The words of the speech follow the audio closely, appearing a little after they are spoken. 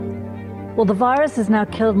Well, the virus has now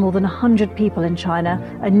killed more than 100 people in China,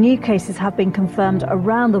 and new cases have been confirmed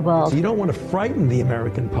around the world. So you don't want to frighten the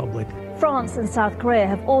American public. France and South Korea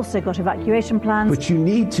have also got evacuation plans. But you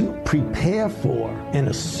need to prepare for and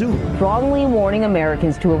assume strongly warning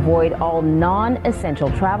Americans to avoid all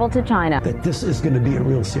non-essential travel to China. That this is going to be a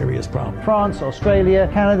real serious problem. France,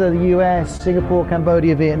 Australia, Canada, the US, Singapore,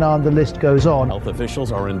 Cambodia, Vietnam, the list goes on. Health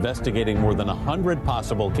officials are investigating more than 100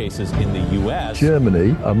 possible cases in the US.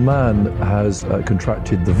 Germany, a man has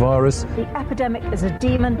contracted the virus. The epidemic is a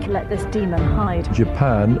demon. Let this demon hide.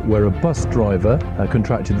 Japan, where a bus driver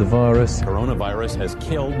contracted the virus. Coronavirus has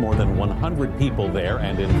killed more than 100 people there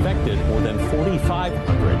and infected more than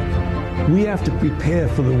 4,500. We have to prepare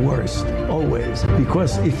for the worst, always,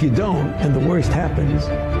 because if you don't and the worst happens.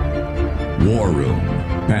 War Room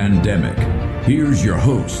Pandemic. Here's your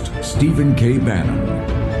host, Stephen K. Bannon.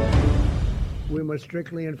 We must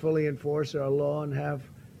strictly and fully enforce our law and have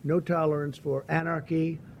no tolerance for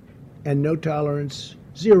anarchy and no tolerance,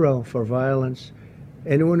 zero, for violence.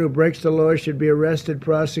 Anyone who breaks the law should be arrested,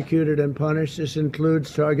 prosecuted, and punished. This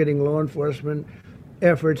includes targeting law enforcement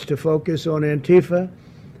efforts to focus on Antifa,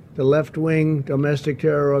 the left-wing domestic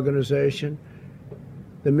terror organization.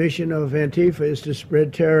 The mission of Antifa is to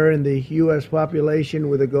spread terror in the U.S. population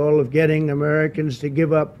with the goal of getting Americans to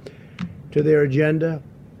give up to their agenda.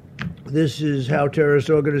 This is how terrorist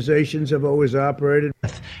organizations have always operated.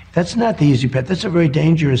 That's not the easy path. That's a very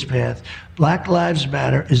dangerous path. Black Lives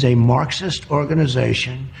Matter is a Marxist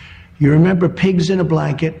organization. You remember pigs in a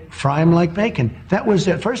blanket, fry them like bacon. That was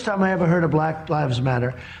the first time I ever heard of Black Lives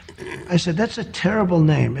Matter. I said, that's a terrible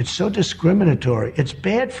name. It's so discriminatory. It's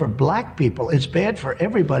bad for black people. It's bad for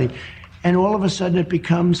everybody. And all of a sudden it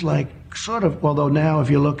becomes like sort of, although now if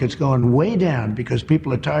you look, it's going way down because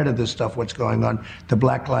people are tired of this stuff, what's going on, the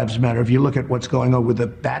Black Lives Matter. If you look at what's going on with the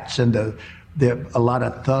bats and a lot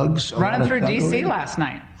of thugs. Running through D.C. last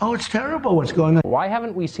night. Oh, it's terrible what's going on. Why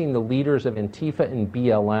haven't we seen the leaders of Antifa and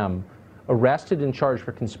BLM arrested and charged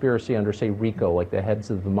for conspiracy under, say, RICO, like the heads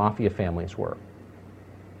of the mafia families were?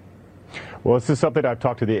 Well, this is something I've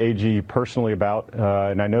talked to the AG personally about,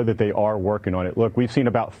 and I know that they are working on it. Look, we've seen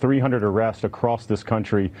about 300 arrests across this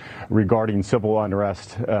country regarding civil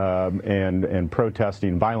unrest and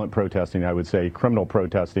protesting, violent protesting, I would say, criminal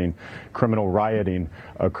protesting, criminal rioting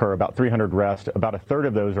occur. About 300 arrests. About a third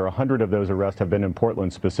of those or 100 of those arrests have been in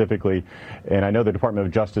Portland specifically, and I know the Department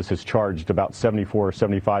of Justice has charged about 74 or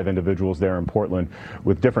 75 individuals there in Portland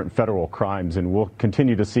with different federal crimes, and we'll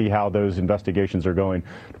continue to see how those investigations are going.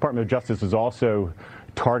 The Department of Justice is also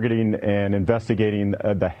targeting and investigating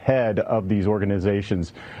the head of these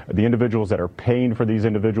organizations, the individuals that are paying for these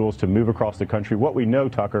individuals to move across the country. What we know,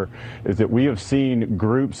 Tucker, is that we have seen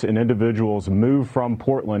groups and individuals move from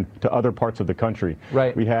Portland to other parts of the country.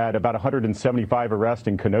 Right. We had about 175 arrests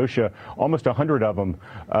in Kenosha. Almost 100 of them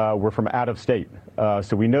were from out of state.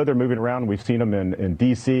 So we know they're moving around. We've seen them in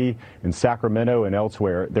D.C., in Sacramento, and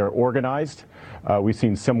elsewhere. They're organized. We've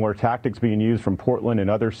seen similar tactics being used from Portland and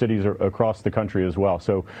other cities across the country as well.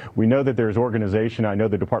 So we know that there's organization. I know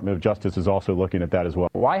the Department of Justice is also looking at that as well.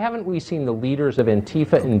 Why haven't we seen the leaders of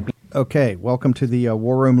Antifa and Okay, welcome to the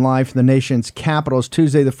War Room Live from the nation's capital. It's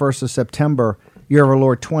Tuesday, the 1st of September, year of our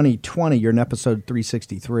Lord 2020. You're in episode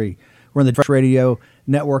 363. We're on the Radio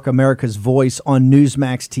Network, America's Voice, on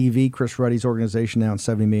Newsmax TV. Chris Ruddy's organization now in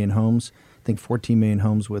 70 million homes. I think 14 million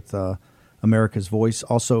homes with America's Voice.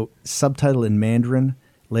 Also subtitled in Mandarin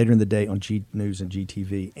later in the day on G News and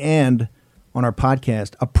GTV. And on our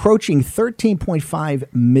podcast, approaching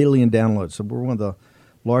 13.5 million downloads. So we're one of the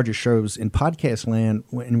largest shows in podcast land,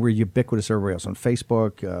 and we're ubiquitous everywhere else on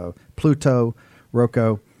Facebook, Pluto,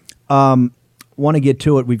 Roku. Want to get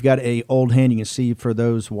to it. We've got a old hand you can see for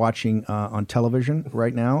those watching on television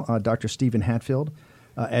right now, Dr. Stephen Hatfill,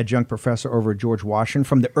 adjunct professor over at George Washington.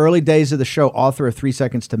 From the early days of the show, author of 3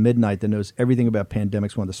 Seconds to Midnight that knows everything about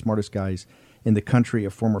pandemics, one of the smartest guys in the country, a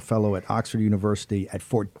former fellow at Oxford University at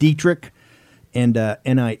Fort Detrick and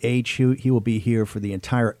NIH. He will be here for the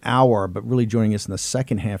entire hour, but really joining us in the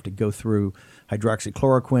second half to go through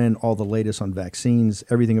hydroxychloroquine, all the latest on vaccines,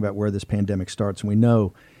 everything about where this pandemic starts. And we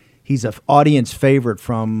know he's an audience favorite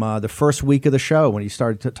from the first week of the show when he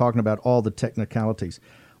started talking about all the technicalities.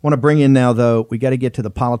 I want to bring in now, though, we got to get to the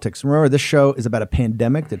politics. Remember, this show is about a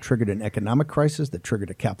pandemic that triggered an economic crisis, that triggered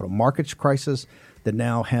a capital markets crisis, that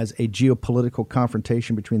now has a geopolitical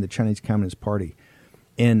confrontation between the Chinese Communist Party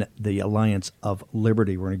and the Alliance of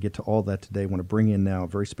Liberty. We're going to get to all that today. I want to bring in now a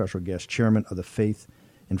very special guest, chairman of the Faith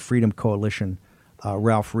and Freedom Coalition,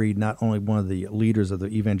 Ralph Reed, not only one of the leaders of the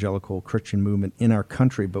evangelical Christian movement in our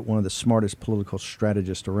country, but one of the smartest political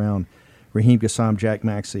strategists around. Raheem Kassam, Jack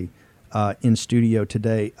Maxey, in studio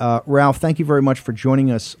today. Ralph, thank you very much for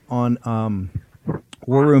joining us on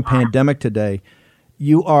War Room Pandemic today.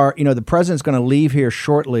 You are, the president's going to leave here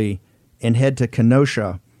shortly and head to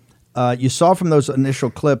Kenosha. You saw from those initial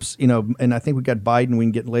clips, and I think we got Biden, we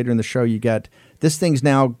can get later in the show, you got, this thing's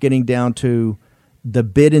now getting down to the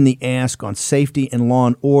bid and the ask on safety and law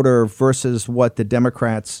and order versus what the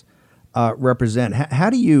Democrats represent. How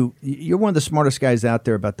do you're one of the smartest guys out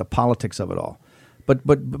there about the politics of it all,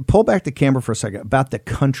 but pull back the camera for a second about the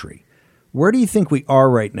country. Where do you think we are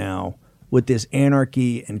right now with this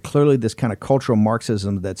anarchy and clearly this kind of cultural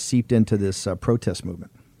Marxism that's seeped into this protest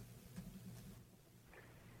movement?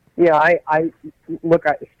 Yeah, I look,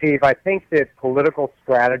 Steve, I think that political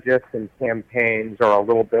strategists and campaigns are a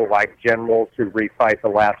little bit like generals who refight the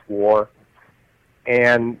last war.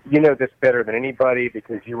 And you know this better than anybody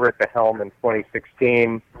because you were at the helm in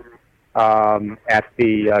 2016 at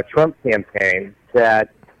the Trump campaign, that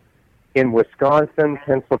in Wisconsin,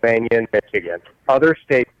 Pennsylvania, and Michigan, other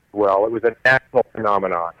states as well, it was a national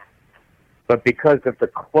phenomenon. But because of the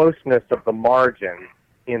closeness of the margin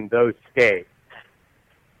in those states,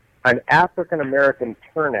 an African-American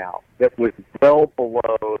turnout that was well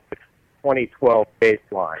below the 2012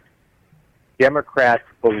 baseline, Democrats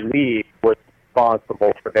believe was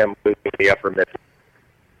responsible for them losing the upper Midwest.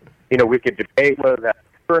 We could debate whether that's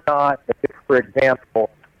true or not. For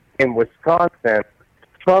example, in Wisconsin,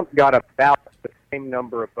 Trump got about the same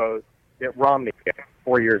number of votes that Romney did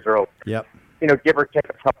 4 years earlier. Yep. Give or take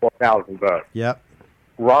a couple of thousand votes. Yep.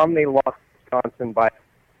 Romney lost Wisconsin by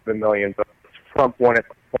 1 million votes. Trump won it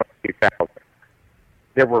by 22,000.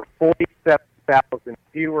 There were 47,000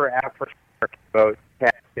 fewer African-American votes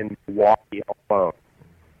cast in Milwaukee alone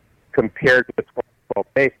compared to the 2012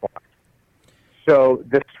 baseline. So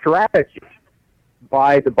the strategy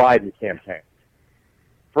by the Biden campaign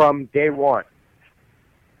from day one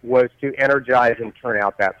was to energize and turn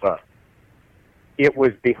out that vote. It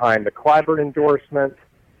was behind the Clyburn endorsement.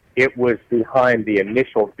 It was behind the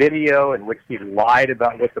initial video in which he lied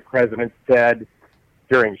about what the president said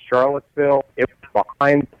during Charlottesville. It was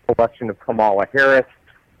behind the election of Kamala Harris.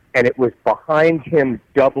 And it was behind him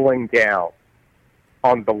doubling down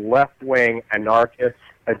on the left-wing anarchist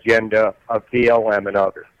agenda of BLM and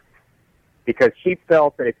others. Because he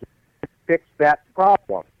felt that if he could fix that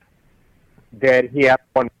problem, that he had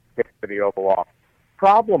one fix for the Oval Office.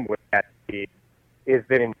 Problem with that, Steve, is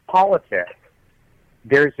that in politics,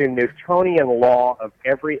 there's a Newtonian law of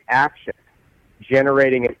every action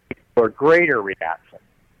generating an equal or greater reaction.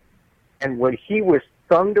 And when he was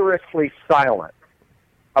thunderously silent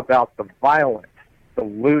about the violence, the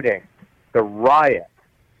looting, the riot,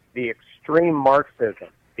 the extreme Marxism,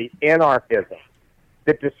 the anarchism,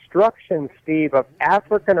 the destruction, Steve, of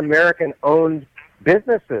African-American owned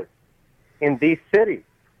businesses in these cities,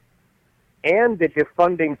 and the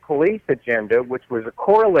defunding police agenda, which was a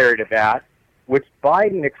corollary to that, which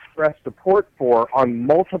Biden expressed support for on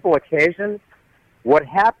multiple occasions, what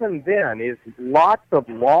happened then is lots of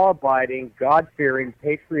law-abiding, God-fearing,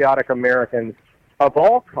 patriotic Americans of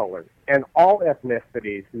all colors and all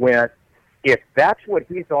ethnicities went, if that's what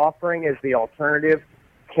he's offering as the alternative,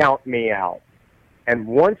 count me out. And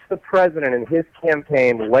once the president and his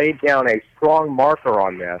campaign laid down a strong marker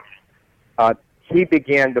on this, he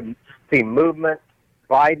began to see movement.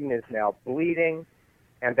 Biden is now bleeding,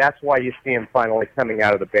 and that's why you see him finally coming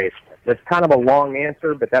out of the basement. It's kind of a long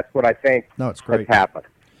answer, but that's what I think has happened.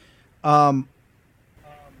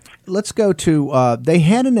 Let's go to, they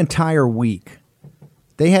had an entire week.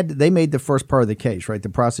 They made the first part of the case, right? The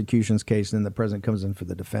prosecution's case, and then the president comes in for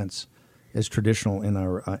the defense, as traditional in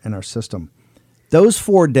our system. Those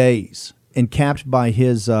 4 days, and capped by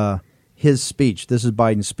his speech. This is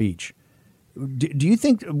Biden's speech. Do you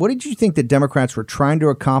think? What did you think the Democrats were trying to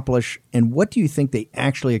accomplish, and what do you think they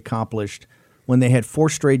actually accomplished when they had 4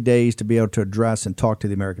 straight days to be able to address and talk to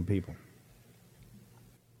the American people?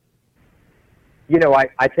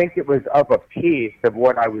 I think it was of a piece of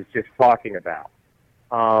what I was just talking about.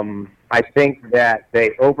 I think that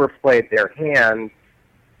they overplayed their hand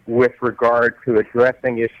with regard to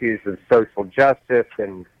addressing issues of social justice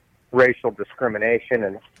and racial discrimination,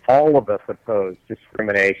 and all of us oppose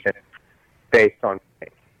discrimination based on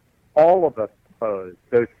race. All of us oppose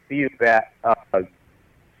those few that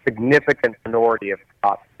significant minority of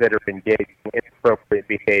cops that are engaged in inappropriate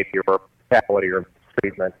behavior or brutality or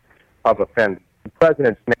mistreatment of offenders. The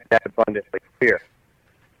president's made that abundantly clear.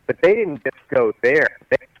 But they didn't just go there.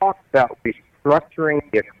 They talked about restructuring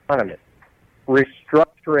the economy,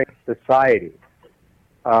 restructuring society,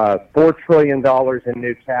 $4 trillion in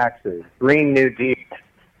new taxes, Green New Deal,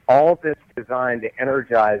 all this designed to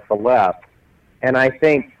energize the left. And I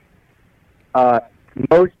think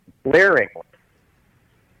most glaringly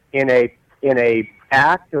in a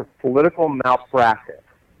act of political malpractice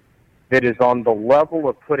that is on the level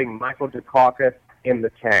of putting Michael Dukakis in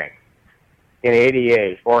the tank in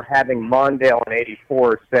 88, or having Mondale in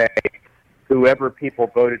 84 say, whoever people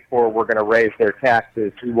voted for, we're going to raise their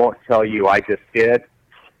taxes, he won't tell you I just did.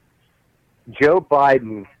 Joe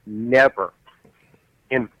Biden never,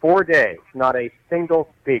 in 4 days, not a single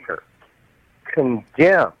speaker,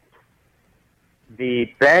 condemned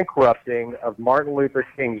the bankrupting of Martin Luther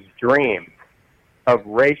King's dream of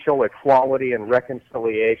racial equality and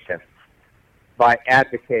reconciliation by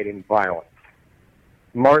advocating violence.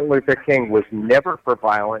 Martin Luther King was never for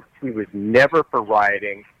violence. He was never for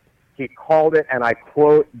rioting. He called it, and I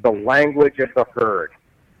quote, the language of the herd.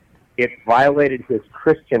 It violated his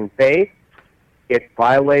Christian faith. It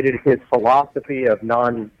violated his philosophy of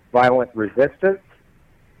nonviolent resistance.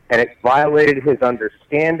 And it violated his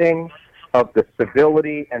understanding of the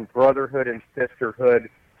civility and brotherhood and sisterhood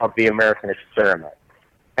of the American experiment.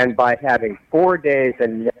 And by having 4 days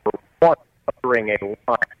and never once uttering a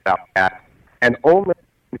line about that, and only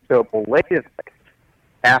so belatedly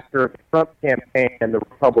after the Trump campaign and the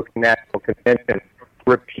Republican National Convention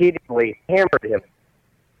repeatedly hammered him,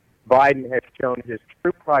 Biden has shown his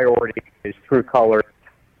true priorities, his true colors,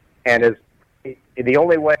 and the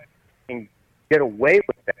only way he can get away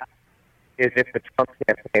with that is if the Trump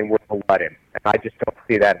campaign were to let him. And I just don't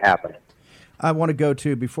see that happening. I want to go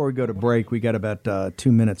to, before we go to break, we got about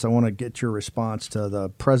 2 minutes. I want to get your response to the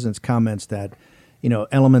president's comments that,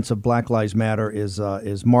 elements of Black Lives Matter is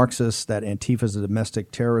Marxist, that Antifa is a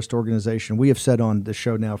domestic terrorist organization. We have said on the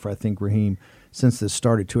show now for, I think, Raheem, since this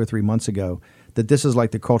started 2 or 3 months ago, that this is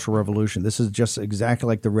like the Cultural Revolution. This is just exactly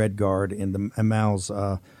like the Red Guard in the Mao's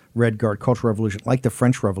Red Guard Cultural Revolution, like the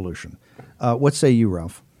French Revolution. What say you,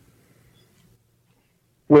 Ralph?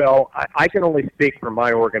 Well, I can only speak for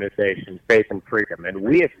my organization, Faith and Freedom, and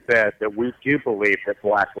we have said that we do believe that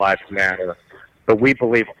Black lives matter, but we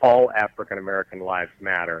believe all African-American lives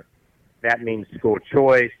matter. That means school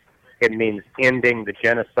choice. It means ending the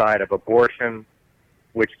genocide of abortion,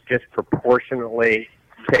 which disproportionately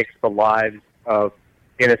takes the lives of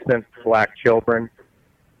innocent Black children.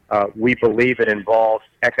 We believe it involves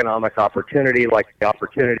economic opportunity, like the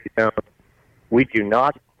Opportunity Zone. We do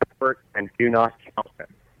not support and do not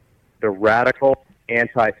countenance the radical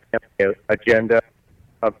anti-family agenda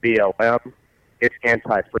of BLM. It's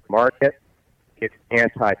anti-free market. It's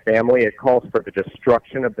anti-family. It calls for the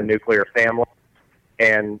destruction of the nuclear family.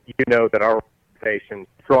 And you know that our organization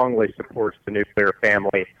strongly supports the nuclear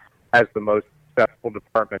family as the most successful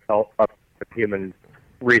department of human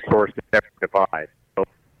resources ever devised. So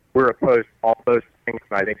we're opposed to all those things,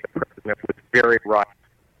 and I think the president was very right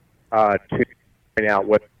to point out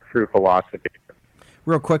what the true philosophy is.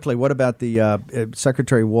 Real quickly, what about the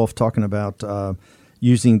Secretary Wolf talking about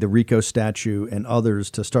using the RICO statute and others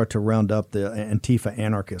to start to round up the Antifa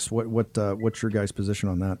anarchists? What's your guys' position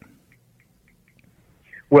on that?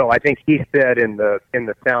 Well, I think he said in the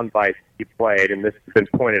soundbite he played, and this has been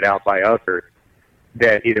pointed out by others,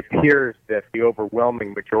 that it appears that the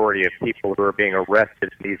overwhelming majority of people who are being arrested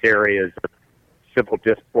in these areas of civil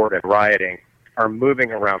discord and rioting are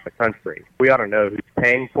moving around the country. We ought to know who's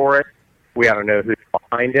paying for it. We ought to know who's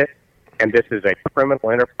behind it. And this is a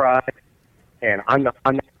criminal enterprise. And I'm not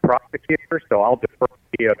a prosecutor, so I'll defer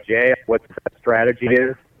to DOJ what the best strategy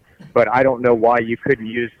is. But I don't know why you couldn't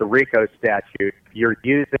use the RICO statute. You're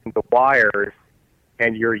using the wires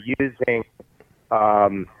and you're using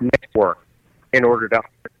network in order to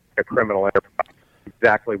a criminal enterprise.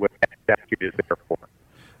 Exactly what that statute is there for.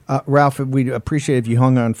 Ralph, we'd appreciate if you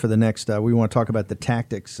hung on for the next. We want to talk about the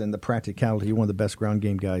tactics and the practicality. You're one of the best ground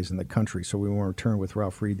game guys in the country, so we want to return with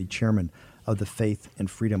Ralph Reed, the chairman of the Faith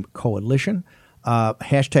and Freedom Coalition.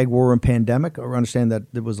 Hashtag War Room Pandemic. I understand that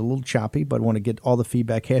it was a little choppy, but I want to get all the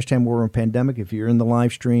feedback. Hashtag War Room Pandemic. If you're in the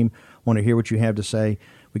live stream, want to hear what you have to say.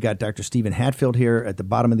 We got Dr. Stephen Hatfill here at the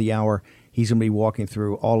bottom of the hour. He's going to be walking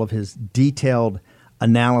through all of his detailed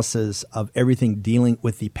analysis of everything dealing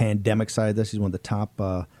with the pandemic side of this. He's one of the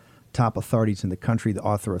top authorities in the country, the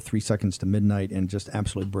author of 3 Seconds to Midnight, and just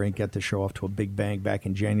absolutely brilliant. Got the show off to a big bang back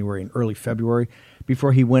in January and early February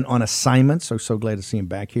before he went on assignment. So glad to see him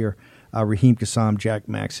back here. Raheem Kassam, Jack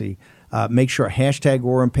Maxey. Make sure hashtag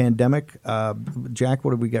War and Pandemic. Jack,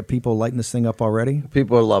 what have we got? People lighting this thing up already?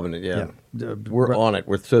 People are loving it, yeah. We're on it.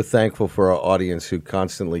 We're so thankful for our audience who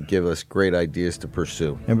constantly give us great ideas to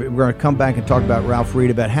pursue. And we're going to come back and talk about Ralph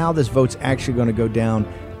Reed, about how this vote's actually going to go down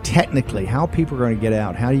technically, how people are going to get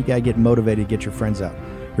out, how you got to get motivated to get your friends out.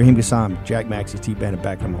 Raheem Kassam, Jack Maxey, T. Bannon,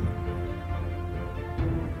 back in a moment.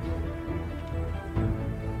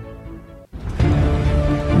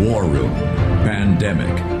 War Room,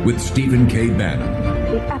 Pandemic with Stephen K. Bannon.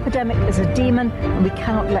 The epidemic is a demon, and we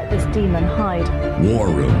cannot let this demon hide. War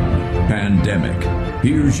Room, Pandemic.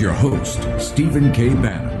 Here's your host, Stephen K.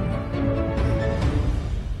 Bannon.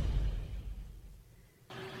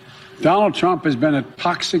 Donald Trump has been a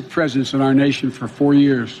toxic presence in our nation for 4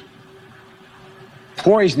 years,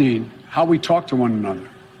 poisoning how we talk to one another,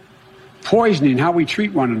 poisoning how we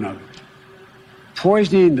treat one another,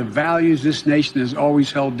 poisoning the values this nation has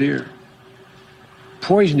always held dear,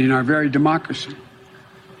 poisoning our very democracy.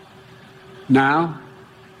 Now,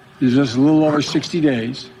 in just a little over 60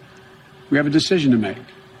 days, we have a decision to make.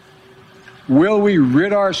 Will we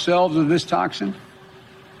rid ourselves of this toxin?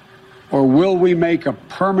 Or will we make a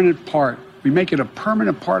permanent part? We make it a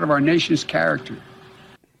permanent part of our nation's character.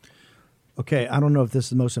 Okay, I don't know if this is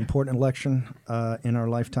the most important election in our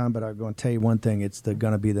lifetime, but I'm going to tell you one thing. It's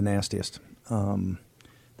going to be the nastiest.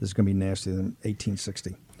 This is going to be nastier than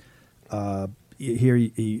 1860. Here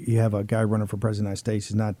you have a guy running for president of the United States.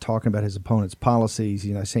 He's not talking about his opponent's policies.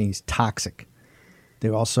 He's not saying he's toxic. They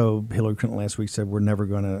also, Hillary Clinton last week said we're never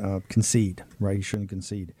going to concede, right? He shouldn't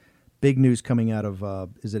concede. Big news coming out of,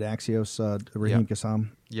 is it Axios, Raheem Kassam?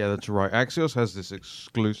 Yeah, that's right. Axios has this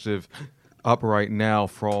exclusive up right now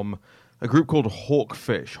from a group called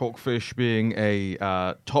Hawkfish. Hawkfish being a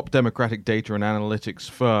top Democratic data and analytics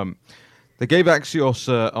firm. They gave Axios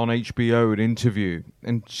on HBO an interview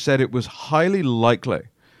and said it was highly likely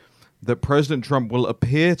that President Trump will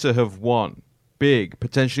appear to have won big,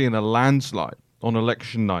 potentially in a landslide on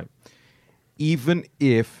election night, even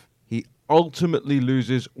if he ultimately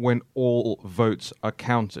loses when all votes are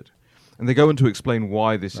counted. And they go in to explain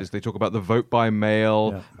why this is. They talk about the vote by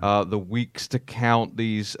mail, the weeks to count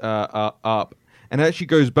these up. And it actually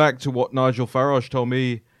goes back to what Nigel Farage told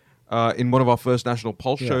me in one of our first national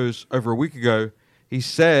pulse shows over a week ago. He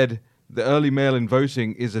said the early mail-in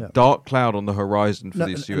voting is a dark cloud on the horizon for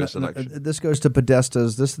this U.S. election. This goes to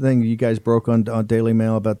Podesta's. This thing you guys broke on Daily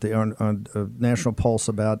Mail about on National Pulse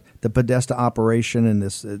about the Podesta operation and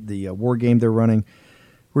the war game they're running.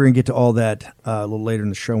 We're going to get to all that a little later in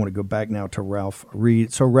the show. I want to go back now to Ralph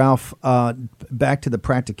Reed. So, Ralph, back to the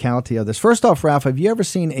practicality of this. First off, Ralph, have you ever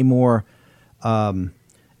seen a more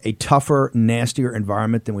a tougher, nastier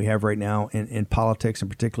environment than we have right now in politics, and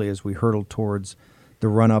particularly as we hurtle towards the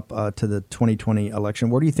run-up to the 2020 election?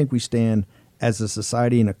 Where do you think we stand as a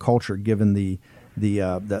society and a culture, given the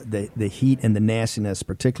heat and the nastiness,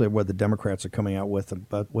 particularly what the Democrats are coming out with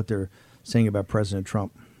about what they're saying about President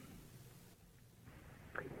Trump?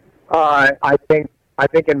 I think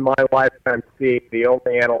in my lifetime, Steve, the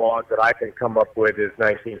only analog that I can come up with is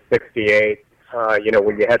 1968.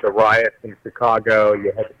 When you had the riots in Chicago,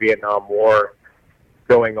 you had the Vietnam War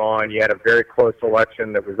going on. You had a very close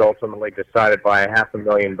election that was ultimately decided by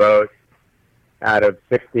 500,000 votes out of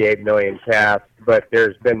 68 million cast. But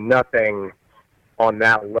there's been nothing on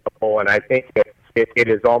that level, and I think it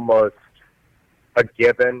is almost a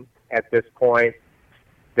given at this point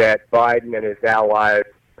that Biden and his allies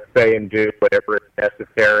say and do whatever is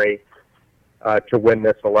necessary to win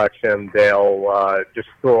this election. They'll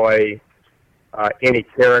destroy any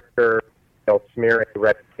character. They'll smear any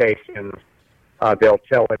reputation. They'll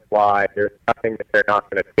tell it lie. There's nothing that they're not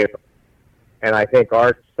going to do. And I think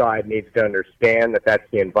our side needs to understand that that's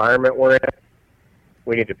the environment we're in.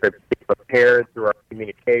 We need to be prepared through our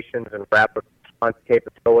communications and rapid response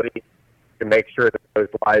capability to make sure that those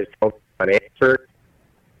lies don't go unanswered.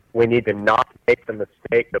 We need to not make the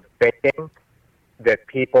mistake of thinking that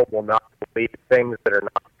people will not believe things that are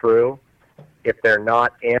not true if they're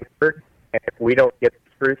not answered. And if we don't get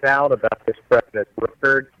the truth out about this president's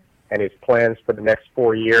record and his plans for the next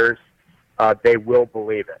 4 years, they will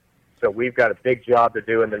believe it. So we've got a big job to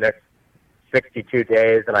do in the next 62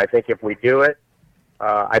 days, and I think if we do it,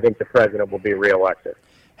 I think the president will be reelected.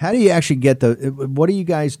 How do you actually get what are you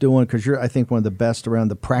guys doing? Because you're, I think, one of the best around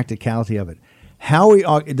the practicality of it.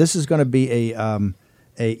 This is going to be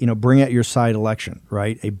a bring out your side election,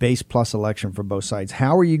 right? A base plus election for both sides.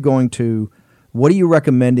 How are you going to, what are you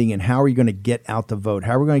recommending, and how are you going to get out the vote?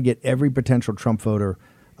 How are we going to get every potential Trump voter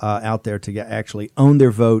out there to actually own their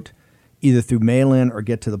vote, either through mail-in or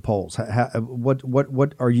get to the polls?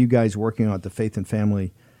 What are you guys working on at the Faith and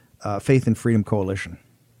Freedom Coalition?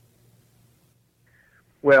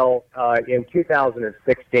 Well, in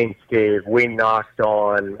 2016, Steve, we knocked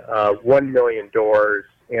on 1 million doors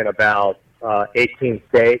in about 18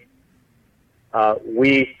 states.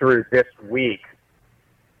 We, through this week,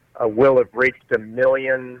 will have reached 1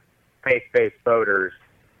 million faith-based voters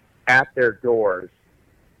at their doors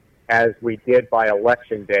as we did by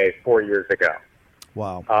Election Day 4 years ago.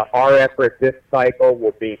 Wow. Our effort this cycle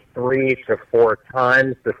will be 3 to 4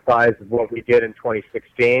 times the size of what we did in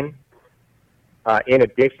 2016. In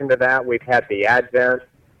addition to that, we've had the advent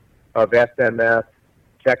of SMS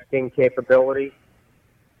texting capability.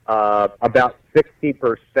 About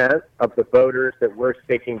 60% of the voters that we're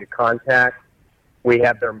seeking to contact, we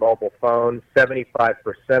have their mobile phones. 75%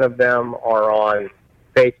 of them are on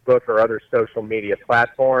Facebook or other social media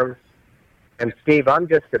platforms. And Steve, I'm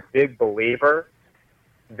just a big believer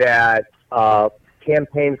that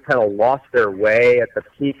campaigns kind of lost their way at the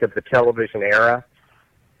peak of the television era,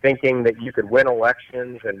 thinking that you could win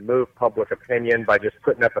elections and move public opinion by just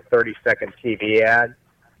putting up a 30-second TV ad.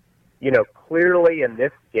 You know, clearly in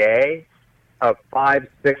this day of $5,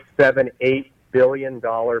 $6, $7, $8 billion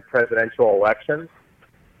presidential elections,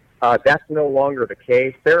 that's no longer the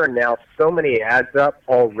case. There are now so many ads up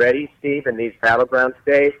already, Steve, in these battleground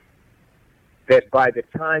states that by the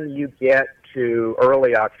time you get to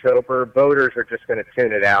early October, voters are just going to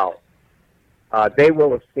tune it out. They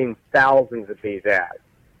will have seen thousands of these ads.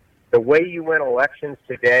 The way you win elections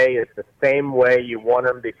today is the same way you won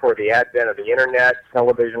them before the advent of the internet,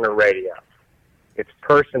 television, or radio. It's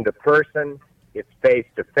person to person, it's face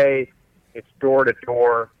to face, it's door to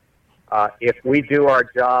door. If we do our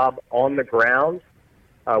job on the ground,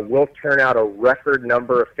 we'll turn out a record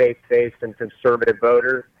number of faith-based and conservative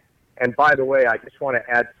voters. And by the way, I just want to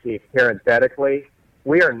add, Steve, parenthetically,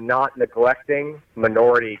 we are not neglecting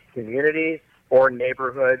minority communities or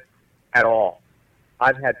neighborhoods at all.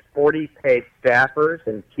 I've had 40 paid staffers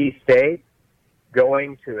in key states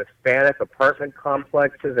going to Hispanic apartment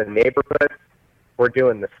complexes and neighborhoods. We're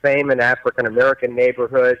doing the same in African-American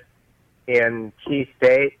neighborhoods in key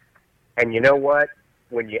states. And you know what?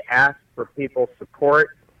 When you ask for people's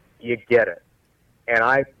support, you get it.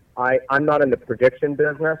 And I'm not in the prediction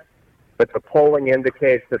business, but the polling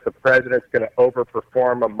indicates that the president's going to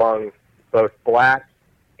overperform among both blacks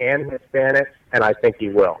and Hispanics, and I think he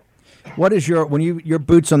will. What is your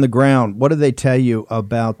boots on the ground? What do they tell you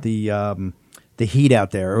about the heat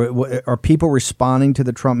out there? Are people responding to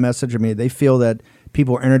the Trump message? I mean, they feel that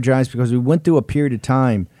people are energized because we went through a period of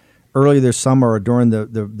time earlier this summer or during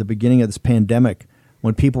the beginning of this pandemic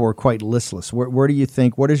when people were quite listless. Where do you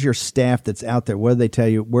think? What is your staff that's out there? What do they tell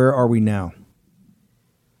you? Where are we now?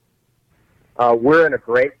 We're in a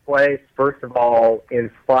great place. First of all, in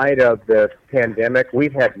spite of the pandemic,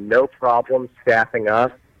 we've had no problem staffing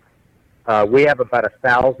up. We have about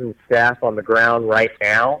 1,000 staff on the ground right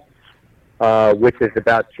now, which is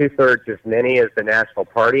about 2/3 as many as the National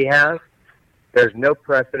Party has. There's no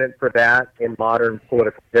precedent for that in modern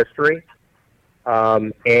political history.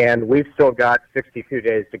 And we've still got 62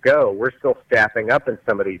 days to go. We're still staffing up in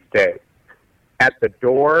some of these states. At the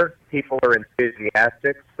door, people are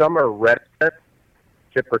enthusiastic. Some are reticent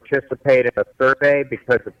to participate in a survey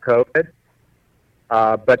because of COVID.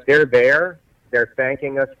 But they're there. They're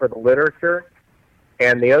thanking us for the literature.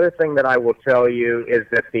 And the other thing that I will tell you is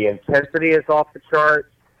that the intensity is off the charts.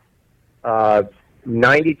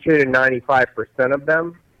 92 to 95% of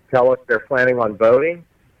them tell us they're planning on voting.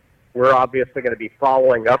 We're obviously going to be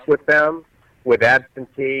following up with them with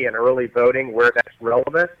absentee and early voting where that's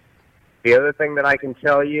relevant. The other thing that I can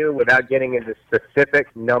tell you, without getting into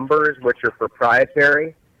specific numbers, which are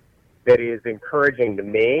proprietary, that is encouraging to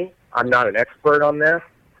me, I'm not an expert on this,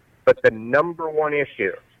 but the number one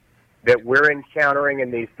issue that we're encountering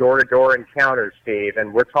in these door-to-door encounters, Steve,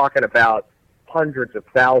 and we're talking about hundreds of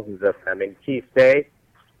thousands of them in key states,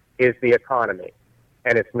 is the economy.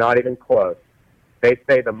 And it's not even close. They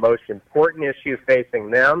say the most important issue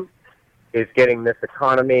facing them is getting this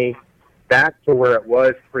economy back to where it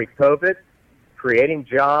was pre-COVID, creating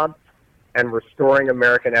jobs, and restoring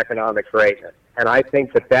American economic greatness. And I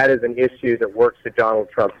think that that is an issue that works to Donald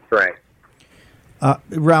Trump's strength.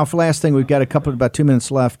 Ralph, last thing, we've got about 2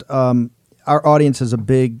 minutes left. Our audience is a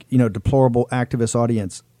big, deplorable activist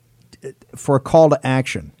audience. For a call to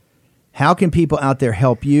action, how can people out there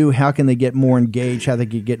help you? How can they get more engaged? How they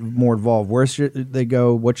can get more involved? Where should they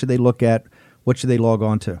go? What should they look at? What should they log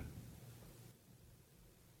on to?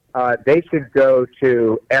 They should go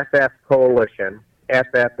to FF Coalition.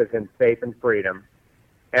 FF is in Faith and Freedom.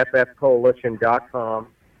 FFcoalition.com.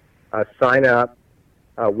 Sign up.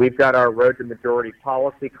 We've got our Road to Majority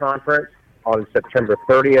Policy Conference on September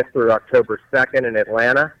 30th through October 2nd in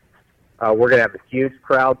Atlanta. We're going to have a huge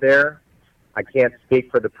crowd there. I can't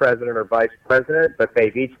speak for the president or vice president, but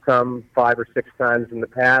they've each come 5 or 6 times in the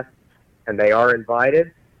past, and they are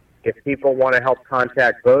invited. If people want to help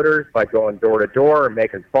contact voters by going door-to-door or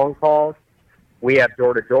making phone calls, we have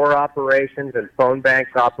door-to-door operations and phone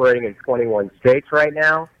banks operating in 21 states right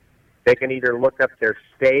now. They can either look up their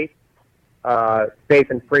state Faith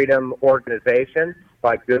and Freedom Organization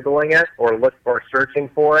by Googling it or searching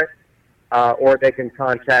for it, or they can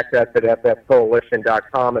contact us at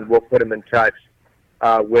ffcoalition.com, and we'll put them in touch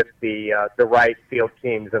with the right field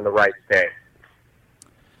teams in the right state.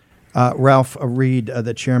 Ralph Reed,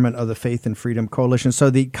 the chairman of the Faith and Freedom Coalition. So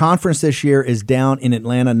the conference this year is down in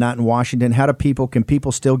Atlanta, not in Washington. Can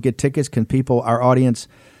people still get tickets? Can our audience,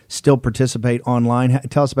 still participate online?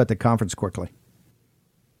 Tell us about the conference quickly.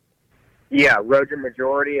 Yeah, Road to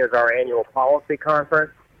Majority is our annual policy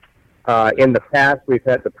conference. In the past, we've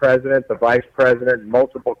had the president, the vice president,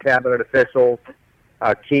 multiple cabinet officials,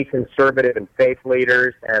 key conservative and faith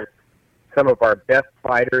leaders, and some of our best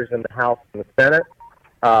fighters in the House and the Senate.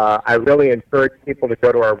 I really encourage people to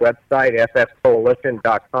go to our website,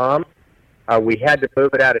 ffcoalition.com. We had to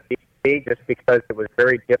move it out of D.C. just because it was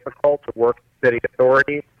very difficult to work with city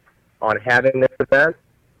authorities on having this event.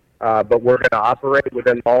 But we're going to operate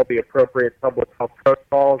within all the appropriate public health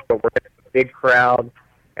protocols. But we're going to have a big crowd,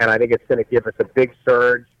 and I think it's going to give us a big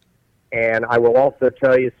surge. And I will also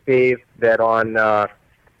tell you, Steve, that on at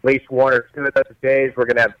least one or two of those days, we're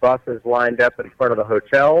going to have buses lined up in front of the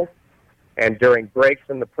hotels. And during breaks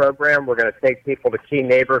in the program, we're going to take people to key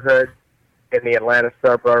neighborhoods in the Atlanta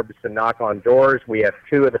suburbs to knock on doors. We have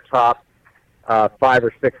two of the top 5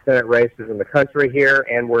 or 6 Senate races in the country here,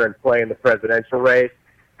 and we're in play in the presidential race.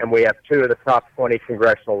 And we have 2 of the top 20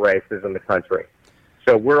 congressional races in the country.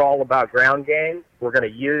 So we're all about ground game. We're going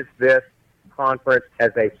to use this conference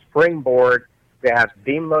as a springboard to have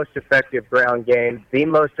the most effective ground game, the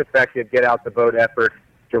most effective get-out-the-vote effort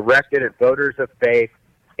directed at voters of faith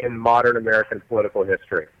in modern American political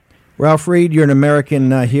history. Ralph Reed, you're an American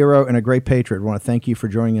hero and a great patriot. I want to thank you for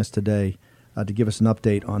joining us today to give us an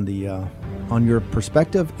update on the on your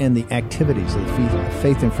perspective and the activities of the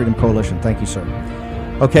Faith and Freedom Coalition. Thank you, sir.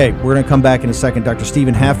 Okay, we're going to come back in a second. Dr.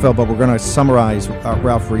 Stephen Hatfill, but we're going to summarize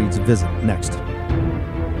Ralph Reed's visit next.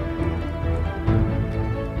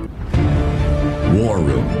 War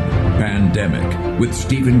Room Pandemic with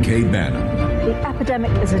Stephen K. Bannon. The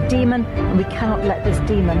epidemic is a demon, and we cannot let this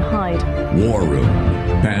demon hide. War Room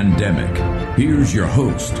Pandemic. Here's your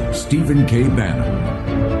host, Stephen K.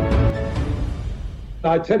 Bannon.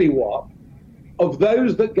 I tell you what, of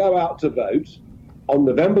those that go out to vote on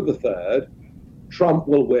November the 3rd, Trump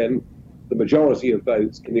will win the majority of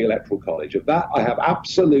votes in the Electoral College. Of that, I have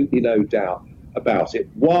absolutely no doubt about it.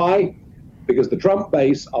 Why? Because the Trump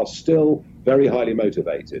base are still very highly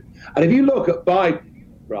motivated. And if you look at Biden,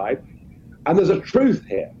 right, and there's a truth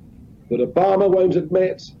here that Obama won't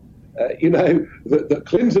admit, that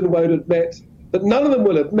Clinton won't admit, that none of them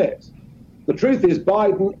will admit. The truth is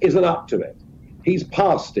Biden isn't up to it. He's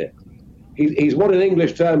past it. He's what in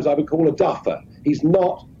English terms I would call a duffer. He's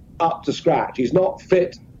not up to scratch. He's not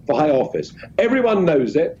fit for high office. Everyone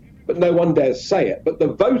knows it, but no one dares say it. But the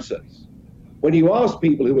voters, when you ask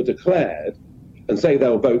people who are declared and say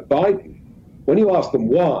they'll vote Biden, when you ask them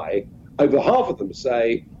why, over half of them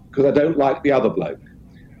say, because I don't like the other bloke.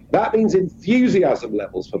 That means enthusiasm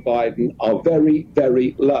levels for Biden are very,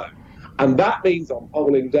 very low. And that means on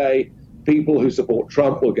polling day, people who support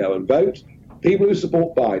Trump will go and vote. People who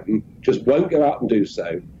support Biden just won't go out and do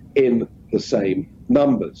so in the same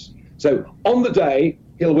numbers. So on the day,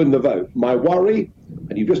 he'll win the vote. My worry,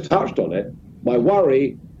 and you just touched on it, my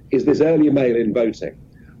worry is this early mail-in voting.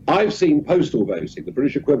 I've seen postal voting, the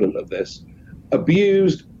British equivalent of this,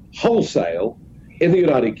 abused wholesale in the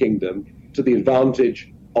United Kingdom to the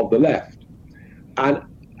advantage of the left. And,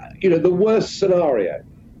 the worst scenario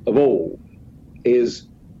of all is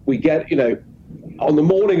we get, on the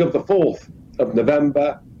morning of the 4th of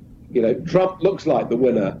November, Trump looks like the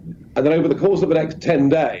winner. And then over the course of the next 10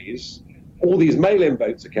 days, all these mail-in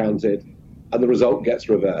votes are counted and the result gets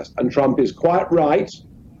reversed. And Trump is quite right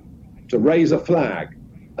to raise a flag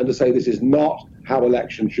and to say this is not how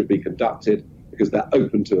elections should be conducted because they're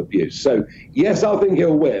open to abuse. So, yes, I think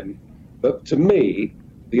he'll win. But to me,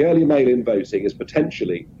 the early mail-in voting is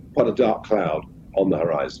potentially quite a dark cloud on the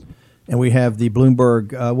horizon. And we have the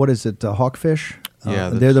Bloomberg, Hawkfish? Yeah,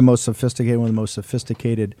 they're the most sophisticated, one of the most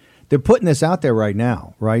sophisticated. They're putting this out there right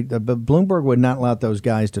now, right? But Bloomberg would not allow those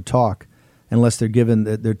guys to talk unless they're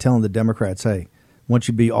telling the Democrats, hey, once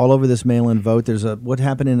you be all over this mail-in vote, what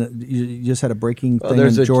happened you just had a breaking thing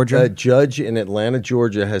in Georgia? A judge in Atlanta,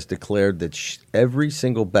 Georgia has declared that every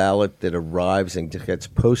single ballot that arrives and gets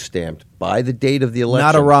post-stamped by the date of the election.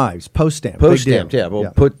 Not arrives, post-stamped. Post-stamped, yeah.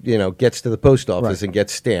 Well, gets to the post office and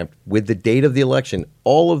gets stamped with the date of the election.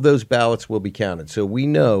 All of those ballots will be counted. So we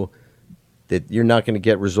know that you're not going to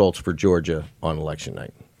get results for Georgia on election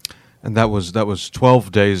night. And that was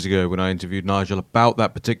 12 days ago when I interviewed Nigel about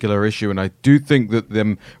that particular issue. And I do think that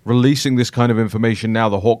them releasing this kind of information now,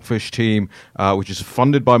 the Hawkfish team, which is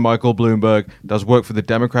funded by Michael Bloomberg, does work for the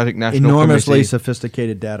Democratic National Enormously Committee.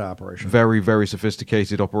 sophisticated data operation. Very, very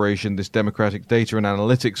sophisticated operation. This Democratic data and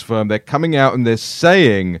analytics firm, they're coming out and they're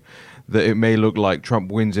saying that it may look like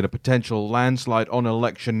Trump wins in a potential landslide on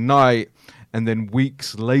election night. And then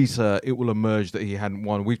weeks later, it will emerge that he hadn't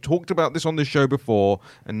won. We've talked about this on this show before,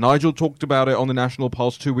 and Nigel talked about it on the National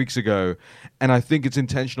Pulse 2 weeks ago. And I think it's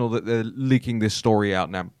intentional that they're leaking this story out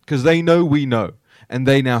now, because they know we know, and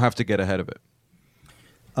they now have to get ahead of it.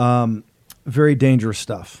 Very dangerous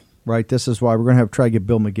stuff, right? This is why we're going to try to get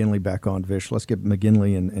Bill McGinley back on, Vish. Let's get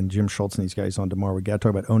McGinley and Jim Schultz and these guys on tomorrow. We got to talk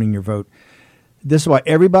about owning your vote. This is why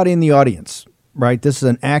everybody in the audience, right? This is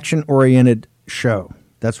an action-oriented show.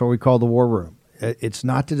 That's what we call the War Room. It's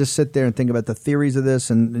not to just sit there and think about the theories of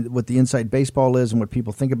this and what the inside baseball is and what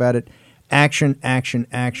people think about it. Action, action,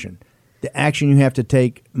 action. The action you have to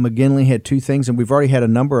take. McGinley had two things, and we've already had a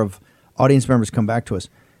number of audience members come back to us.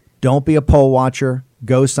 Don't be a poll watcher.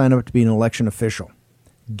 Go sign up to be an election official.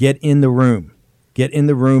 Get in the room. Get in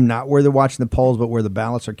the room, not where they're watching the polls, but where the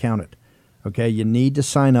ballots are counted. Okay, you need to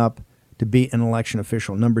sign up to be an election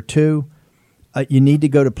official. Number two, you need to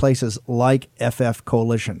go to places like FF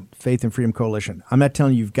Coalition, Faith and Freedom Coalition. I'm not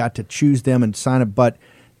telling you you've got to choose them and sign up, but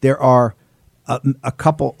there are a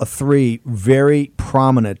couple of three very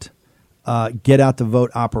prominent get out the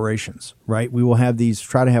vote operations, right? We will have these,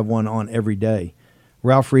 try to have one on every day.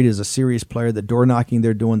 Ralph Reed is a serious player. The door knocking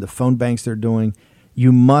they're doing, the phone banks they're doing.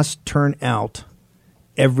 You must turn out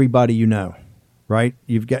everybody you know, right?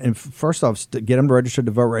 You've got, and first off, get them registered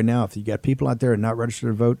to vote right now. If you got people out there and not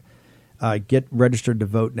registered to vote, get registered to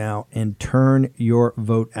vote now and turn your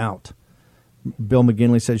vote out. Bill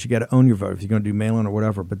McGinley says you got to own your vote if you're going to do mail-in or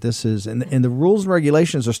whatever. But this is, and the rules and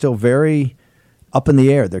regulations are still very up in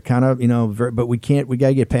the air. They're kind of, but we got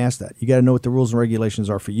to get past that. You got to know what the rules and regulations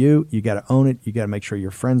are for you. You got to own it. You got to make sure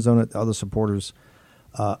your friends own it, the other supporters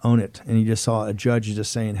own it. And you just saw a judge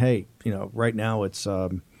just saying, hey, right now it's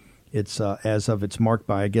marked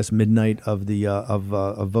by, I guess, midnight of the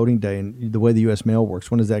of voting day, and the way the U.S. mail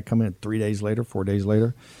works. When does that come in? 3 days later, 4 days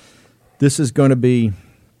later. This is going to be.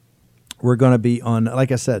 We're going to be on,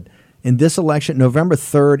 like I said, in this election. November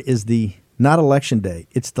 3rd is the not election day;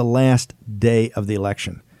 it's the last day of the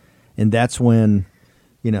election, and that's when,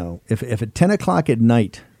 if at 10 o'clock at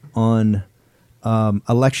night on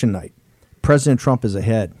election night, President Trump is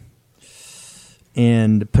ahead.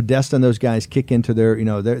 And Podesta and those guys kick into their,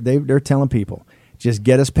 they're telling people, just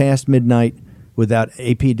get us past midnight without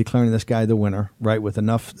AP declaring this guy the winner, right? With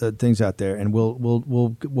enough things out there, and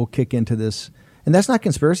we'll kick into this. And that's not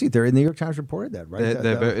conspiracy theory. The New York Times reported that,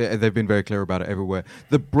 right? They've been very clear about it everywhere.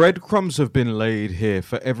 The breadcrumbs have been laid here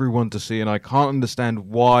for everyone to see, and I can't understand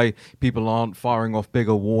why people aren't firing off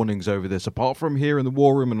bigger warnings over this. Apart from here in the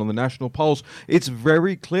War Room and on the National Pulse, it's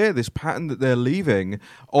very clear, this pattern that they're leaving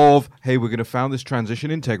of, hey, we're going to found this Transition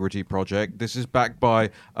Integrity Project. This is backed by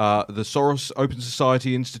the Soros Open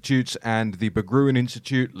Society Institutes and the Berggruen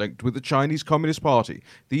Institute, linked with the Chinese Communist Party.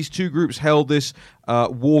 These two groups held this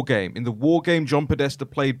war game. In the war game, John Podesta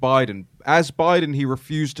played Biden. As Biden, he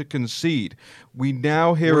refused to concede. We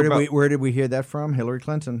now hear where did we hear that from? Hillary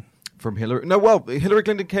Clinton. From Hillary? No, well, Hillary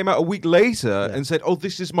Clinton came out a week later and said, oh,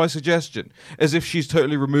 this is my suggestion, as if she's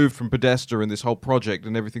totally removed from Podesta and this whole project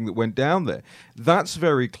and everything that went down there. That's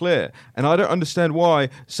very clear. And I don't understand why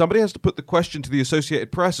somebody has to put the question to the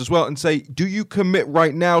Associated Press as well and say, do you commit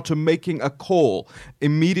right now to making a call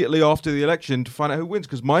immediately after the election to find out who wins?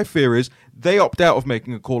 Because my fear is they opt out of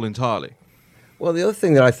making a call entirely. Well, the other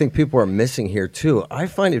thing that I think people are missing here, too, I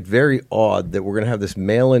find it very odd that we're going to have this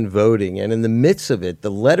mail-in voting, and in the midst of it, the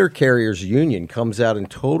letter carriers union comes out in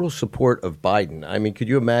total support of Biden. I mean, could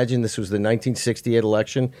you imagine this was the 1968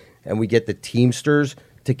 election, and we get the Teamsters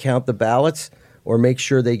to count the ballots or make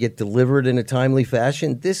sure they get delivered in a timely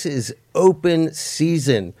fashion? This is open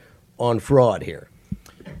season on fraud here.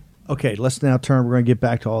 Okay, let's now turn. We're going to get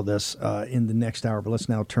back to all this in the next hour, but let's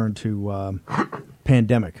now turn to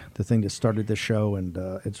pandemic, the thing that started this show, and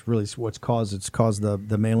it's really what's caused. It's caused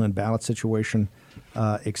the mail-in ballot situation,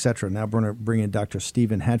 et cetera. Now we're going to bring in Dr.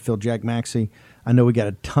 Stephen Hatfill, Jack Maxey. I know we got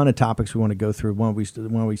a ton of topics we want to go through. Why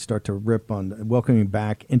don't we start to rip on welcoming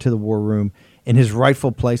back into the War Room in his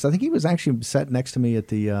rightful place? I think he was actually sat next to me at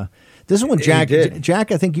the. This is when Jack.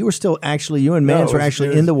 Jack, I think you were still actually. You and Mans were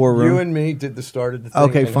actually in the War Room. You and me did the start of the thing.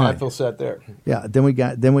 Okay, and fine. Hatfill sat there. Yeah. Then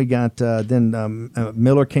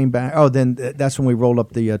Miller came back. Oh, then that's when we rolled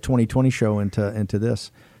up the 2020 show into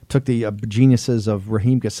this. Took the geniuses of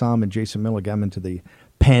Raheem Kassam and Jason Miller, got them into the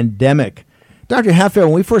pandemic Dr. Hatfill,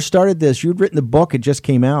 when we first started this, you'd written the book. It just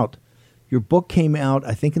came out. Your book came out,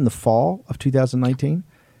 I think, in the fall of 2019,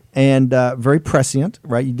 and very prescient,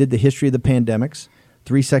 right? You did the history of the pandemics,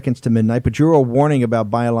 3 seconds to midnight, but you were a warning about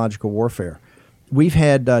biological warfare. We've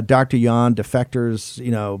had Dr. Yan, defectors,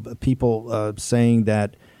 people saying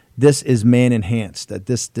that this is man-enhanced, that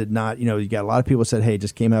this did not, you got a lot of people said, hey, it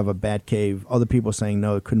just came out of a bat cave. Other people saying,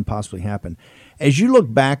 no, it couldn't possibly happen. As you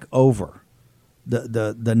look back over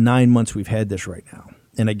the 9 months we've had this right now,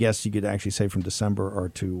 and I guess you could actually say from December or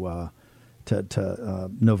to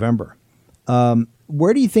November,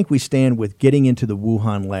 where do you think we stand with getting into the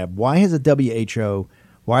Wuhan lab? Why has the WHO,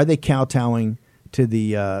 why are they kowtowing to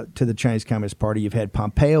the Chinese Communist Party? You've had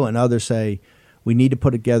Pompeo and others say, we need to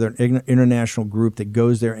put together an international group that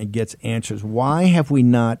goes there and gets answers. Why have we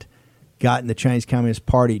not gotten the Chinese Communist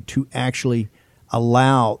Party to actually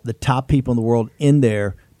allow the top people in the world in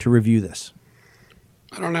there to review this?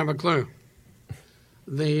 I don't have a clue.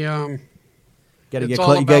 You gotta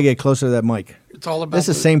get closer to that mic. It's all about this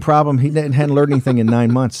is the same problem. He hadn't learned anything in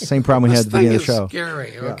 9 months. Same problem we had at the beginning of the show.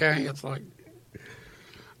 Scary. Okay, it's like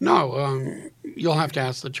no. You'll have to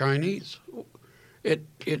ask the Chinese. It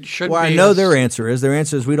should. Well, be I know their answer is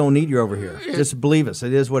we don't need you over here. Just believe us.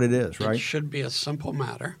 It is what it is, right? It should be a simple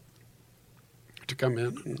matter to come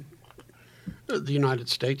in and the United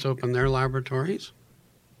States open their laboratories.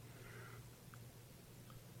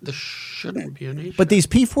 This shouldn't be an issue. But these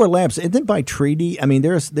P4 labs, isn't it by treaty? I mean,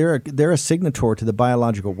 they're a signatory to the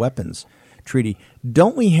Biological Weapons Treaty.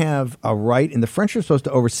 Don't we have a right? And the French are supposed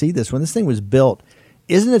to oversee this. When this thing was built,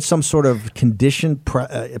 isn't it some sort of conditioned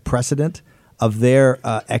precedent of their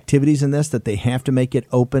activities in this that they have to make it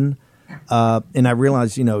open? And I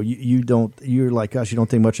realize, you don't. You're like us. You don't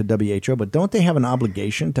think much of WHO, but don't they have an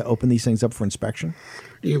obligation to open these things up for inspection?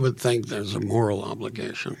 You would think there's a moral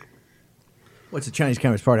obligation. What's the Chinese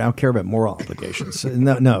Communist Party? I don't care about moral obligations.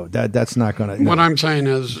 No, that's not going to. What I'm saying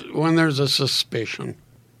is, when there's a suspicion,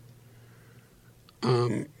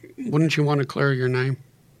 wouldn't you want to clear your name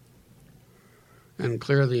and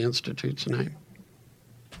clear the Institute's name?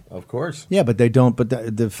 Of course. Yeah, but they don't. But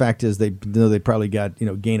the fact is, they probably got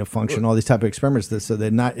gain of function, all these type of experiments. So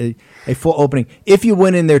they're not a full opening. If you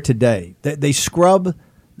went in there today, they scrub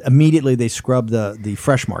immediately. They scrub the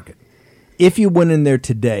fresh market. If you went in there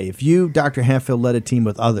today, if you, Dr. Hatfill, led a team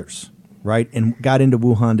with others, right, and got into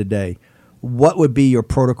Wuhan today, what would be your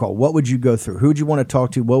protocol? What would you go through? Who would you want to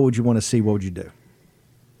talk to? What would you want to see? What would you do?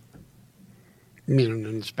 You mean an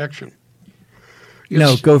inspection?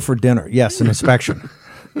 No, go for dinner. Yes, an inspection.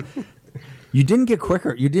 You didn't get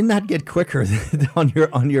quicker. You did not get quicker on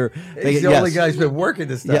your. He's the only guy who's been working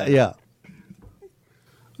this time. Yeah.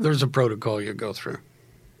 There's a protocol you go through,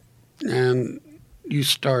 and you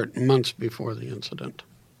start months before the incident.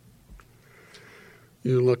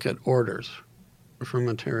 You look at orders for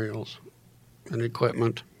materials and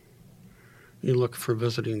equipment. You look for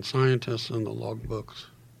visiting scientists in the logbooks.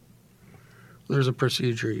 There's a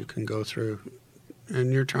procedure you can go through,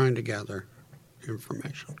 and you're trying to gather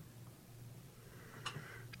information.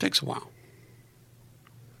 It takes a while.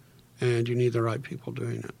 And you need the right people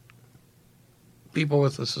doing it. People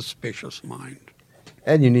with a suspicious mind.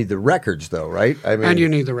 And you need the records, though, right? And you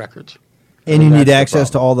need the records. And you need access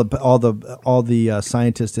to all the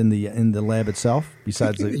scientists in the lab itself,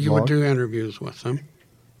 besides the You would do interviews with them.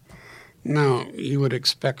 Now, you would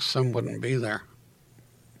expect some wouldn't be there.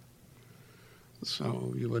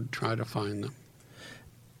 So you would try to find them.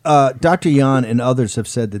 Dr. Yan and others have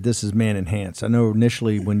said that this is man-enhanced. I know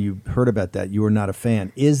initially when you heard about that, you were not a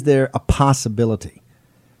fan. Is there a possibility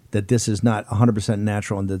that this is not 100%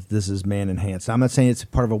 natural and that this is man-enhanced? I'm not saying it's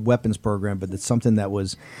part of a weapons program, but it's something that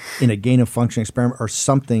was in a gain-of-function experiment or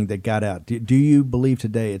something that got out. Do you believe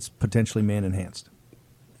today it's potentially man-enhanced?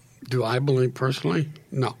 Do I believe personally?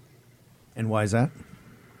 No. And why is that?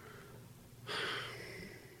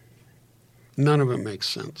 None of it makes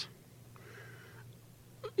sense.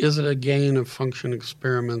 Is it a gain-of-function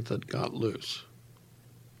experiment that got loose?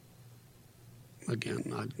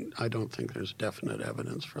 Again, I don't think there's definite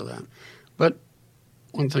evidence for that. But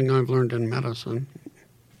one thing I've learned in medicine,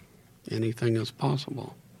 anything is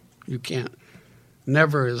possible. You can't.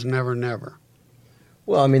 Never is never, never.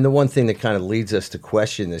 Well, I mean, the one thing that kind of leads us to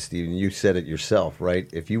question this, Stephen, you said it yourself, right?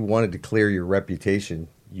 If you wanted to clear your reputation,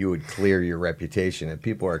 you would clear your reputation. And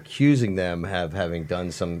people are accusing them of having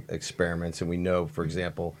done some experiments. And we know, for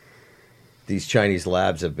example, these Chinese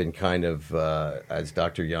labs have been kind of, as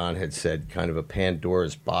Dr. Yan had said, kind of a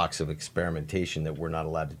Pandora's box of experimentation that we're not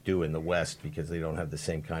allowed to do in the West because they don't have the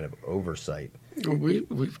same kind of oversight.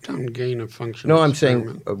 We've done gain of function. No, I'm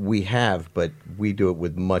saying we have, but we do it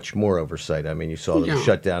with much more oversight. I mean, you saw the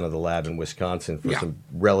shutdown of the lab in Wisconsin for some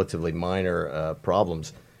relatively minor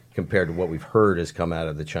problems compared to what we've heard has come out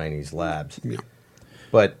of the Chinese labs. Yeah.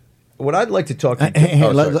 But what I'd like to talk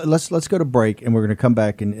to let's go to break, and we're going to come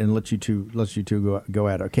back and let you two go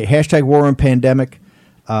at it. Okay, hashtag War Room Pandemic.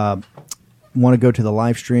 Want to go to the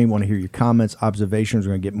live stream? Want to hear your comments, observations?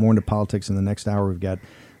 We're going to get more into politics in the next hour. We've got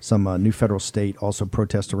some new federal state also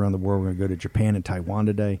protests around the world. We're going to go to Japan and Taiwan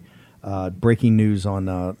today. Breaking news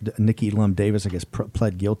on Nikki Lum Davis, I guess,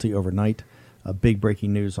 pled guilty overnight. Big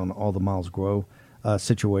breaking news on all the Miles Grow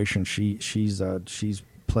situation. She's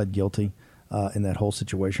pled guilty in that whole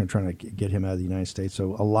situation, trying to get him out of the United States.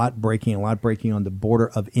 So a lot breaking on the border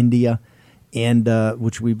of India, and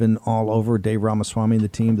which we've been all over. Dave Ramaswamy and the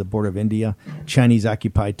team, the border of India, Chinese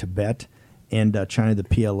occupied Tibet. And China, the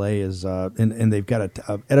PLA is, and they've got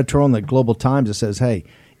an editorial in the Global Times that says, "Hey,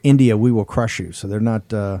 India, we will crush you." So they're not,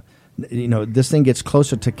 this thing gets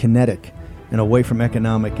closer to kinetic and away from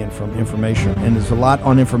economic and from information. And there's a lot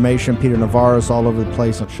on information. Peter Navarro's all over the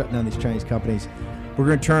place on shutting down these Chinese companies. We're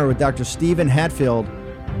going to turn with Dr. Stephen Hatfill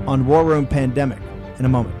on War Room Pandemic in a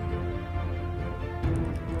moment.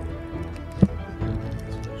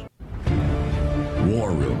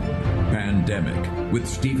 War Room Pandemic with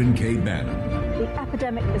Stephen K. Bannon. The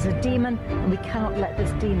epidemic is a demon, and we cannot let this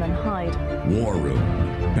demon hide. War Room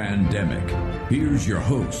Pandemic. Here's your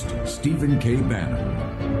host, Stephen K. Bannon.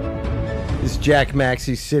 This is Jack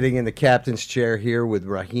Maxey sitting in the captain's chair here with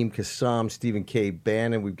Raheem Kassam, Stephen K.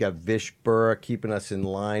 Bannon. We've got Vish Burra keeping us in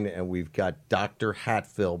line, and we've got Dr.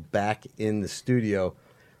 Hatfill back in the studio.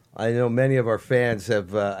 I know many of our fans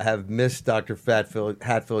have missed Dr.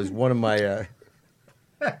 Hatfill. He's one of my...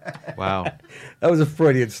 Wow, that was a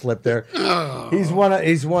Freudian slip there. Oh. He's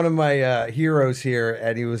one of my heroes here,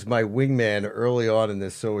 and he was my wingman early on in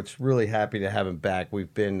this. So it's really happy to have him back.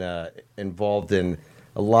 We've been involved in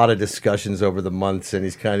a lot of discussions over the months, and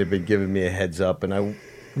he's kind of been giving me a heads up. And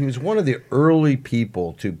he was one of the early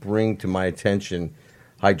people to bring to my attention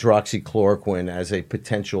hydroxychloroquine as a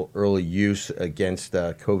potential early use against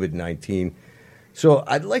COVID-19. So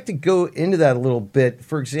I'd like to go into that a little bit.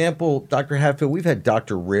 For example, Dr. Hatfill, we've had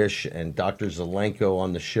Dr. Risch and Dr. Zelenko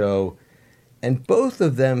on the show, and both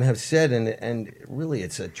of them have said, and really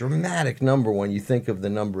it's a dramatic number when you think of the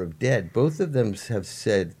number of dead, both of them have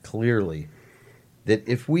said clearly that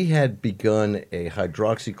if we had begun a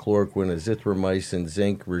hydroxychloroquine, azithromycin,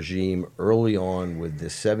 zinc regime early on with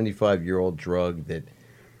this 75-year-old drug that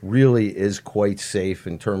really is quite safe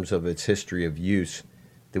in terms of its history of use,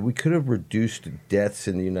 that we could have reduced deaths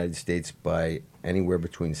in the United States by anywhere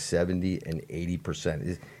between 70 and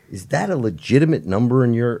 80%. Is that a legitimate number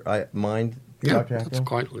in your mind, Yeah, Dr. Hatfill? That's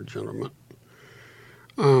quite legitimate.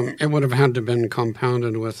 It would have had to have been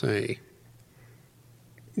compounded with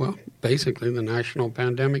basically the National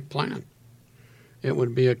Pandemic Plan. It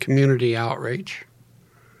would be a community outreach.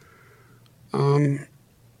 Look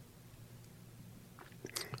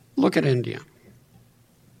at India.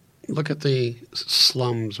 Look at the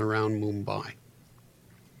slums around Mumbai.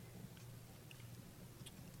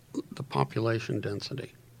 The population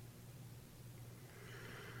density.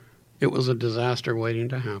 It was a disaster waiting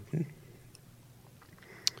to happen.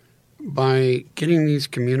 By getting these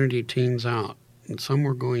community teams out, and some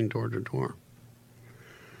were going door to door,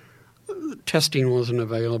 testing wasn't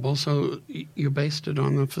available, so you based it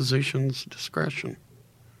on the physician's discretion.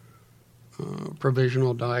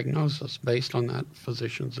 Provisional diagnosis based on that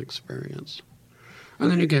physician's experience. And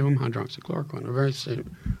then you gave them hydroxychloroquine, a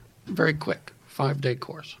very quick 5-day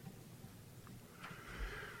course.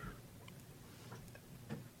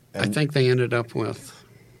 I think they ended up with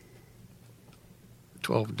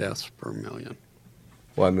 12 deaths per million.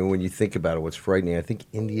 Well, I mean, when you think about it, what's frightening, I think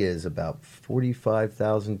India is about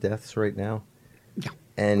 45,000 deaths right now. Yeah.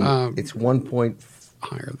 And it's 1 point...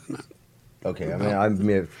 Higher than that. Okay, I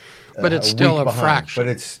mean, but it's still a fraction. But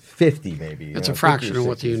it's 50 maybe. It's a fraction of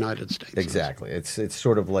what the United States exactly. It's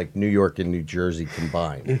sort of like New York and New Jersey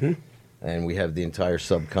combined. Mm-hmm. And we have the entire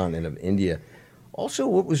subcontinent of India. Also,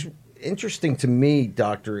 what was interesting to me,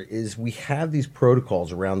 Doctor, is we have these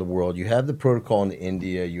protocols around the world. You have the protocol in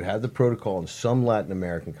India. You have the protocol in some Latin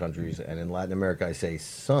American countries. And in Latin America, I say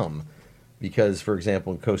some, because, for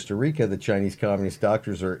example, in Costa Rica, the Chinese communist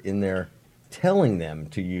doctors are in there telling them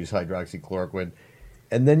to use hydroxychloroquine.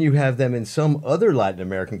 And then you have them in some other Latin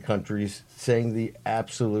American countries saying the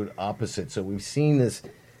absolute opposite. So we've seen this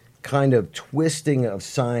kind of twisting of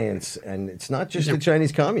science, and it's not just the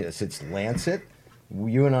Chinese communists, it's Lancet.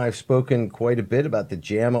 You and I have spoken quite a bit about the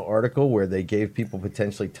JAMA article where they gave people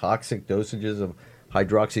potentially toxic dosages of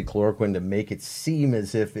hydroxychloroquine to make it seem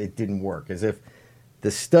as if it didn't work, as if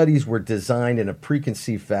the studies were designed in a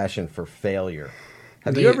preconceived fashion for failure.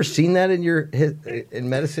 Have you ever seen that in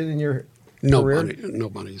medicine in your career?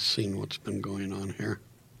 Nobody's seen what's been going on here.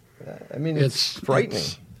 I mean, it's frightening.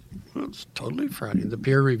 It's totally frightening. The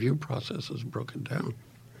peer review process is broken down.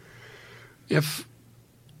 If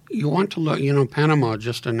you want to look, Panama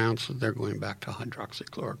just announced that they're going back to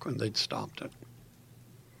hydroxychloroquine. They'd stopped it.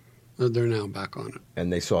 They're now back on it.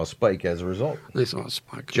 And they saw a spike as a result. They saw a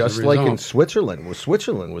spike just like in Switzerland.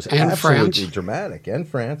 Switzerland was and absolutely France, dramatic. And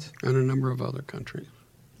France. And a number of other countries.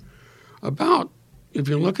 If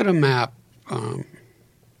you look at a map on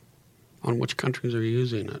which countries are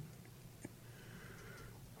using it,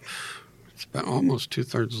 it's about almost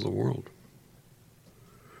 2/3 of the world.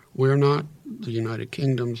 We're not. The United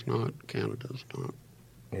Kingdom's not. Canada's not.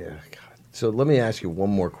 Yeah, God. So let me ask you one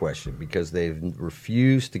more question, because they've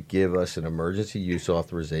refused to give us an emergency use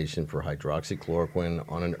authorization for hydroxychloroquine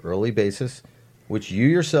on an early basis, which you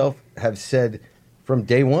yourself have said from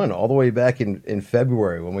day one, all the way back in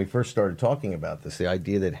February when we first started talking about this, the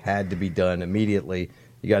idea that it had to be done immediately.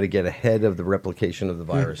 You got to get ahead of the replication of the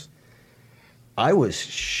virus. I was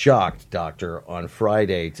shocked, Doctor, on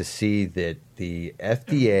Friday to see that the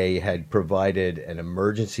FDA had provided an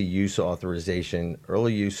emergency use authorization,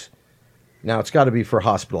 early use. Now, it's got to be for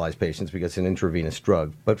hospitalized patients because it's an intravenous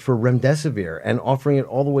drug, but for remdesivir, and offering it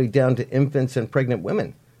all the way down to infants and pregnant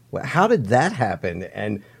women. Well, how did that happen?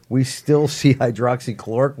 And we still see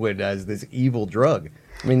hydroxychloroquine as this evil drug.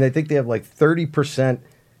 I mean, they think they have like 30%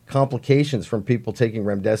 complications from people taking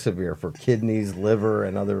remdesivir for kidneys, liver,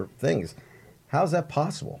 and other things. How's that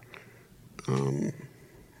possible?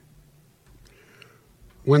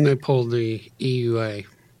 When they pulled the EUA,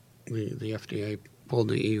 the FDA pulled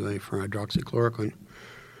the EUA for hydroxychloroquine,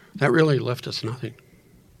 that really left us nothing.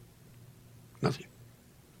 Nothing.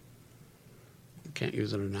 You can't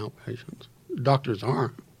use it in outpatients. Doctors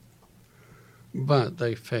are, but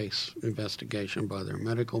they face investigation by their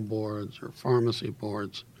medical boards or pharmacy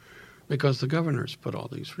boards because the governors put all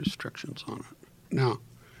these restrictions on it. Now,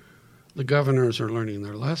 the governors are learning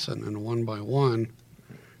their lesson, and one by one,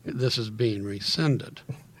 this is being rescinded.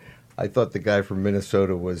 I thought the guy from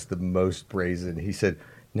Minnesota was the most brazen. He said,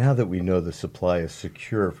 now that we know the supply is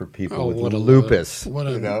secure for people with lupus. What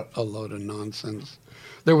a load of nonsense.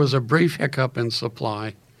 There was a brief hiccup in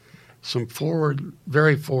supply. Some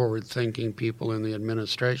very forward-thinking people in the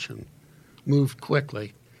administration moved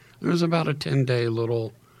quickly. There was about a 10-day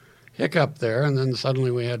little hiccup there, and then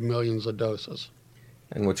suddenly we had millions of doses.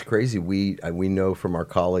 And what's crazy, we know from our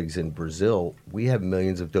colleagues in Brazil, we have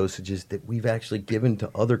millions of dosages that we've actually given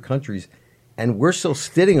to other countries, and we're still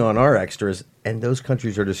sitting on our extras, and those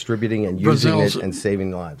countries are distributing and using it and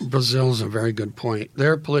saving lives. Brazil's a very good point.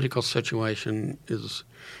 Their political situation is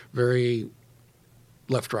very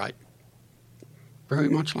left-right, very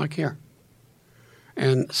much like here.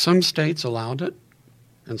 And some states allowed it,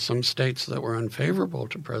 and some states that were unfavorable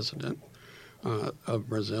to President of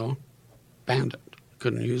Brazil banned it.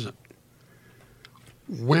 Couldn't use it.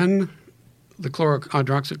 When the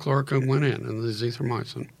hydroxychloroquine went in, and the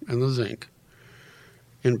azithromycin and the zinc,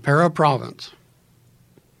 in Para province,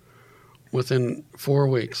 within 4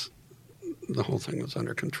 weeks, the whole thing was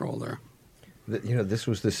under control there. This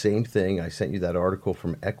was the same thing. I sent you that article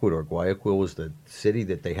from Ecuador. Guayaquil was the city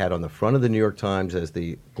that they had on the front of the New York Times as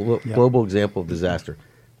the global example of disaster.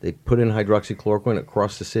 They put in hydroxychloroquine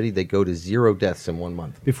across the city. They go to 0 deaths in 1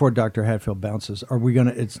 month. Before Dr. Hatfill bounces, are we going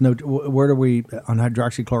to? Where do we on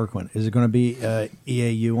hydroxychloroquine? Is it going to be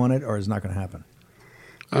EAU on it, or is it not going to happen?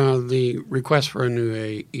 The request for a new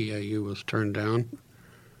EAU was turned down.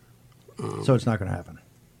 So it's not going to happen.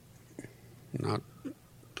 Not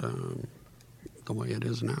the way it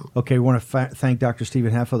is now. Okay, we want to thank Dr.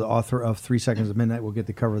 Stephen Hatfill, the author of 3 Seconds of Midnight. We'll get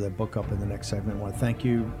the cover of that book up in the next segment. I want to thank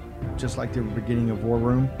you, just like the beginning of War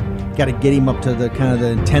Room. Got to get him up to the kind of the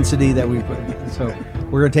intensity that we put. So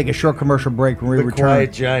we're going to take a short commercial break when we return. The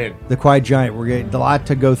Quiet Giant. The Quiet Giant. We're getting a lot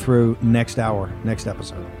to go through next hour, next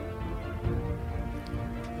episode.